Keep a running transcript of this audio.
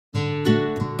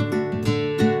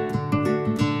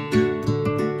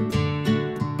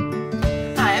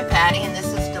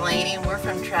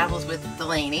Travels with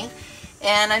Delaney,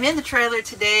 and I'm in the trailer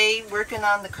today working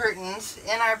on the curtains.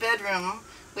 In our bedroom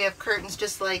we have curtains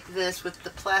just like this with the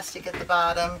plastic at the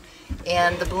bottom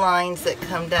and the blinds that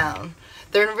come down.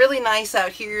 They're really nice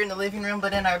out here in the living room,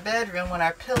 but in our bedroom, when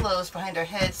our pillows behind our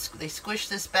heads, they squish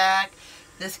this back,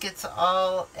 this gets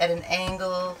all at an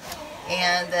angle,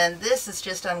 and then this is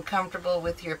just uncomfortable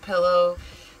with your pillow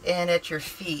and at your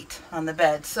feet on the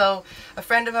bed. So a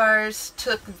friend of ours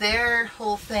took their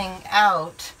whole thing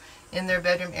out in their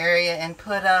bedroom area and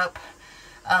put up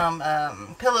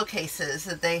pillowcases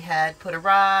that they had put a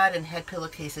rod and had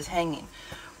pillowcases hanging.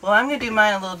 Well, I'm going to do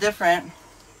mine a little different.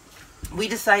 We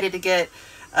decided to get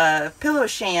a pillow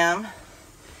sham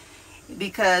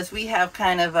because we have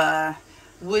kind of a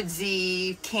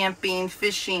woodsy, camping,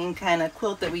 fishing kind of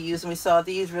quilt that we use, and we saw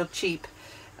these real cheap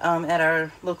at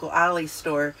our local Ollie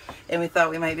store, and we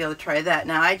thought we might be able to try that.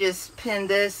 Now I just pinned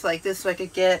this like this so I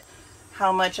could get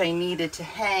how much I needed to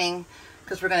hang,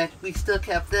 because we still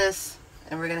kept this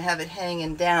and we're gonna have it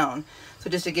hanging down. So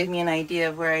just to give me an idea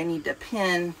of where I need to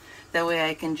pin, that way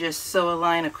I can just sew a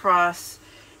line across.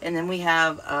 And then we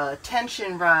have a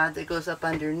tension rod that goes up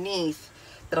underneath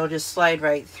that'll just slide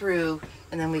right through,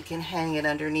 and then we can hang it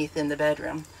underneath in the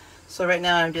bedroom. So right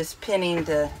now I'm just pinning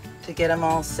to get them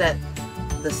all set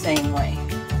the same way.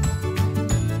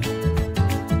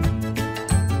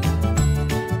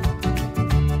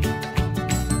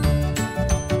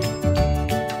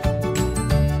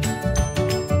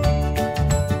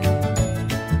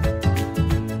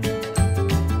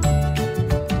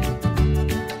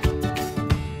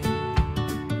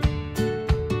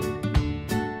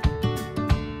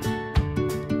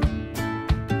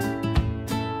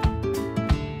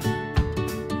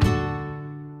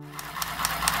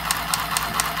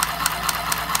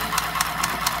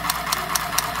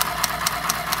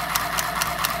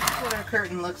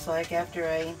 Curtain looks like after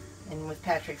I, and with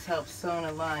Patrick's help, sewn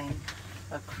a line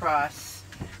across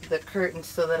the curtain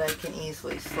so that I can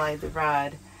easily slide the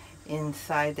rod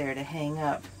inside there to hang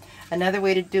up. Another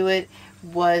way to do it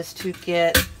was to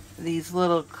get these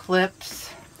little clips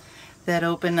that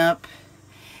open up,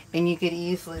 and you could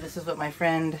easily, this is what my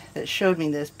friend that showed me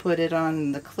this, put it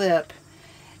on the clip,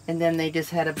 and then they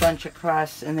just had a bunch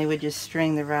across, and they would just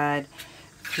string the rod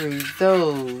through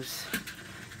those,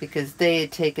 because they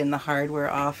had taken the hardware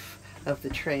off of the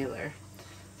trailer.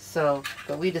 So,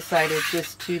 but we decided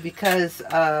just to, because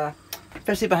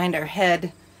especially behind our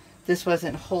head, this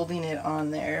wasn't holding it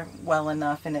on there well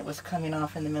enough, and it was coming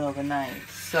off in the middle of the night.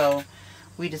 So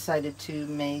we decided to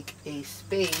make a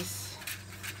space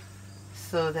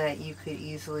so that you could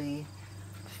easily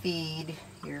feed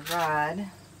your rod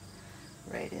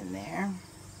right in there.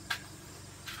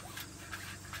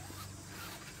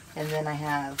 And then I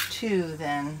have two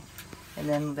then, and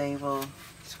then they will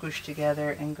squish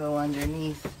together and go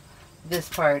underneath this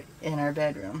part in our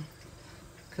bedroom,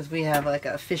 because we have like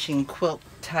a fishing quilt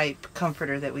type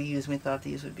comforter that we use, and we thought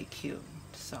these would be cute.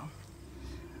 So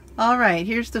alright,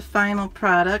 here's the final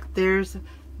product. There's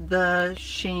the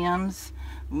shams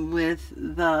with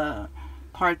the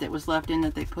part that was left in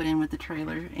that they put in with the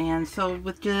trailer. And so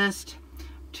with just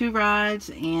 2 rods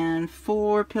and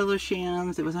 4 pillow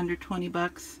shams, it was under 20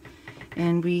 bucks.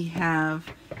 And we have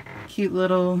cute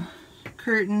little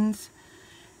curtains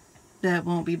that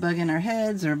won't be bugging our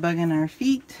heads or bugging our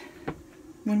feet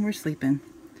when we're sleeping.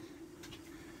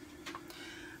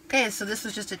 Okay, so this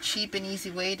was just a cheap and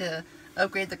easy way to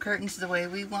upgrade the curtains the way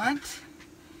we want.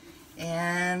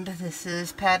 And this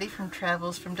is Patty from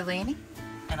Travels from Delaney,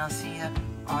 and I'll see you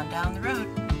on down the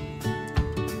road.